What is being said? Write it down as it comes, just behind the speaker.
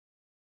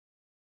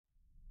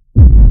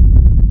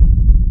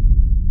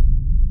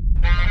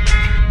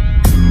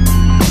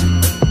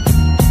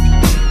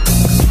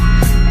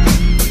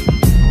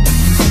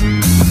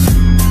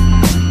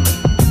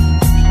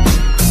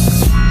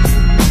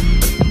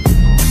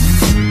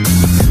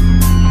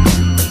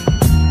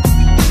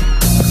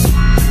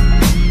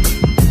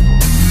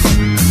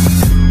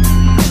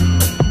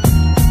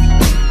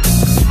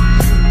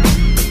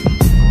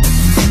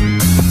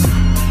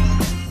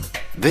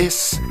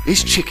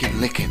is Chicken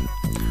Lickin.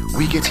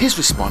 We get his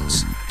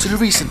response to the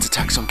recent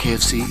attacks on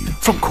KFC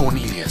from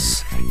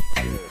CORNelius.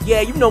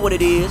 Yeah, you know what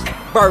it is.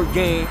 Bird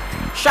Gang.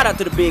 Shout out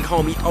to the big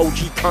homie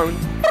OG Kern.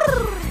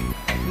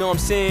 You know what I'm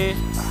saying?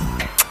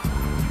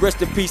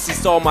 Rest in peace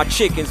to all my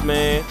chickens,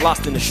 man.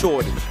 Lost in the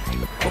shortage.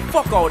 But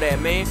fuck all that,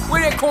 man.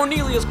 Where that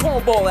CORNelius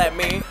cornball at,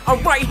 man?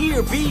 I'm right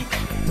here, B.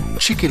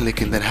 Chicken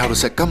Lickin then held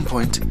us at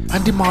gunpoint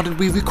and demanded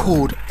we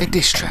record a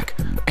diss track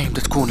aimed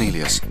at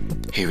CORNelius.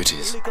 Here it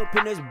is.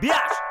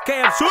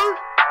 KFC?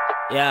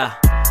 Yeah.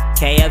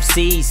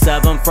 KFC,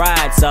 sub 'em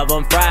fried, sub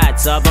 'em fried,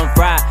 sub 'em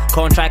fried.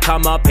 Corn try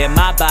come up in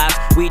my box,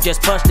 we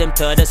just pushed him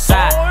to the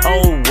side.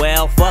 Oh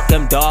well, fuck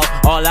him dog,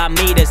 all I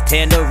need is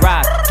tender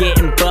rye.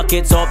 Getting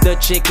buckets off the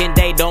chicken,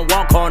 they don't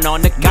want corn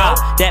on the cob.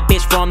 That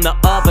bitch from the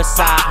other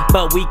side,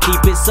 but we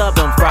keep it sub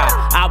 'em fried.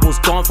 I was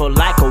gone for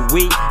like a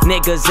week,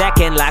 niggas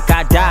acting like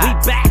I died.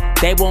 We back,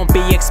 they won't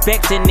be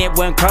expecting it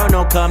when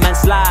Colonel come and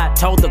slide.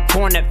 Told the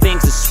corn that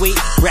things are sweet,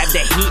 grab the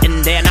heat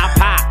and then I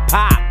pop,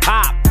 pop,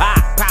 pop,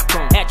 pop,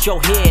 popcorn at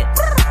your head.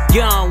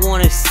 You don't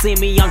wanna see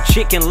me, I'm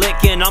chicken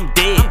licking, I'm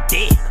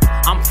dead.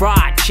 I'm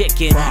fried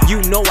chicken,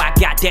 you know I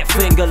got that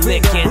finger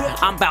licking.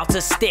 I'm about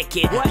to stick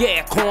it,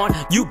 yeah corn,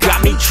 you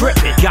got me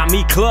tripping. Got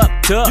me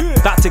clucked up,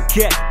 about to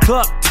get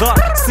clucked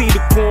up. See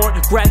the corn,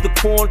 grab the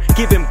corn,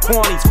 give him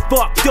corn, he's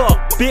fucked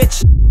up,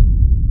 bitch.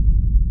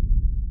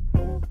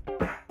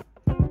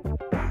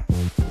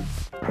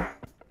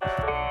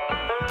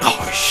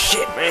 Oh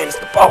shit, man, it's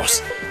the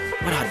boss.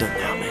 What I do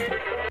now, man?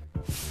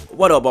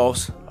 What up,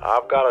 boss?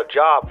 I've got a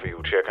job for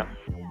you, Chicken.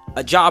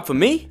 A job for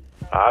me?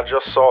 I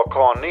just saw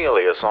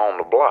CORNelius on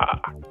the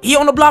block. He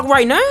on the block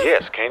right now?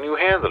 Yes, can you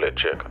handle it,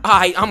 Chicken?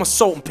 Alright, I'ma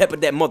salt and pepper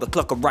that mother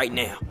clucker right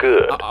now.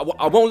 Good.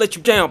 I won't let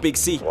you down, Big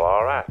C. Well,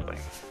 alright, then.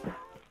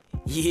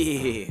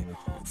 Yeah,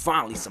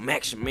 finally some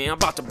action, man. I'm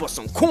about to bust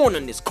some corn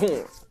in this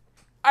corn.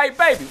 Hey,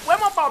 baby, where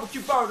my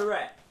barbecue burner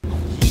at?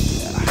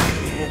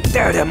 Man,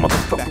 there that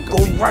motherfucker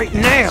go right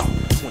now.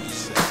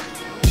 27.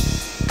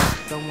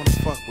 Don't wanna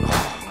fuck with him.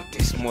 Oh,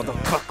 this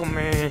motherfucker,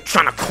 man,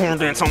 trying to corn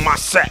dance on my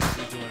sack.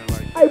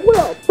 Hey, what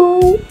up,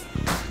 Boom?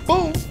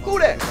 Boom, who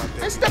that?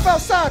 Hey, step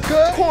outside,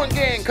 cuz. Corn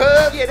gang,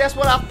 cuz. Yeah, that's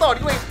what I thought.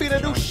 You ain't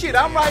finna do shit.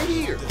 I'm right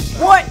here.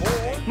 What?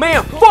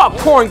 Man, fuck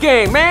corn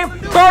gang, man.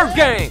 Bird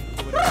gang.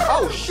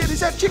 Oh, shit, is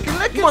that Chicken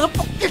Lickin?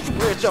 Motherfucker, get your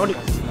bread, Johnny.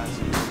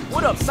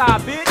 What up,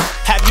 side bitch?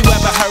 Have you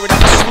ever heard of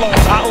the slow?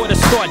 I oughta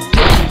start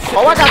dipping.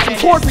 Oh, I got some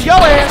corn for your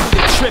ass.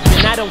 You're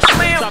tripping, I don't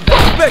Man, I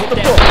fuck back the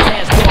book.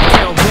 ass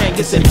down gang,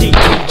 it's a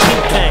DPG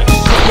thing.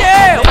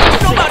 Yeah, what you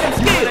know about them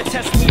skills?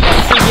 Test me,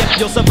 let's see if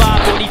you'll survive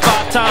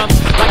 45 times.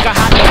 Like a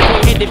hot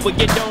dog hit but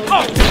you don't.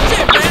 Oh,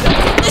 shit, man.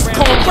 This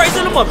corn crazy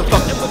in the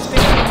motherfucker.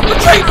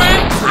 Retreat,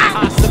 man.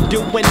 I subdue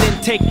and then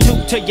take two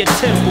to your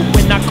temple.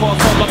 When I call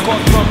home, I call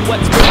from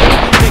what's written.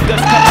 Niggas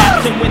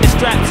collapsing when the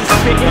straps is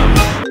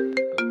spitting.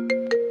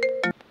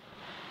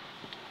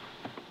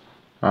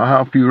 I'll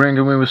help you ring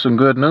me with some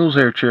good news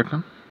here,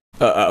 Chicken.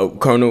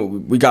 Colonel,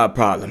 we got a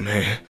problem,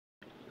 man.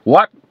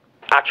 What?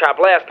 I tried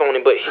blast on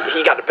him, but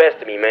he got the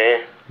best of me,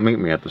 man. Meet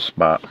me at the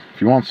spot.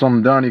 If you want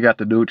something done, you got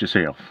to do it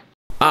yourself.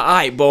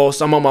 Alright, boss,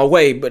 I'm on my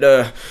way, but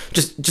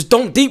just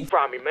don't deep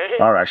fry me, man.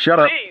 Alright, shut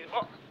up. Please.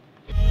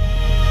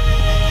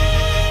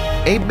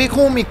 Hey, big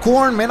homie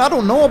Corn, man, I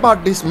don't know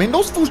about this, man.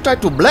 Those fools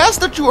tried to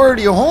blast at you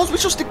earlier, Holmes. We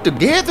should stick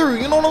together,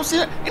 you know what I'm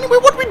saying? Anyway,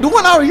 what we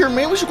doing out here,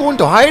 man? We should go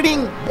into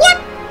hiding.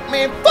 What?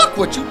 Man, fuck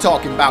what you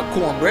talking about,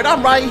 cornbread.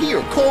 I'm right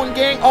here. Corn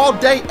gang all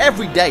day,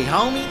 every day,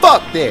 homie.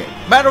 Fuck that.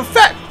 Matter of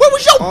fact, where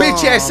was your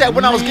bitch ass at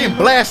when I was getting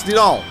blasted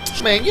on?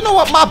 Man, you know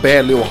what? My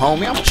bad, little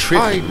homie. I'm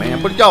tripping,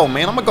 man. But yo,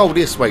 man, I'm gonna go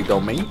this way,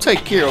 though, man. You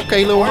take care,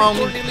 okay, little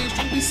homie?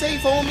 You be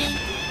safe, homie.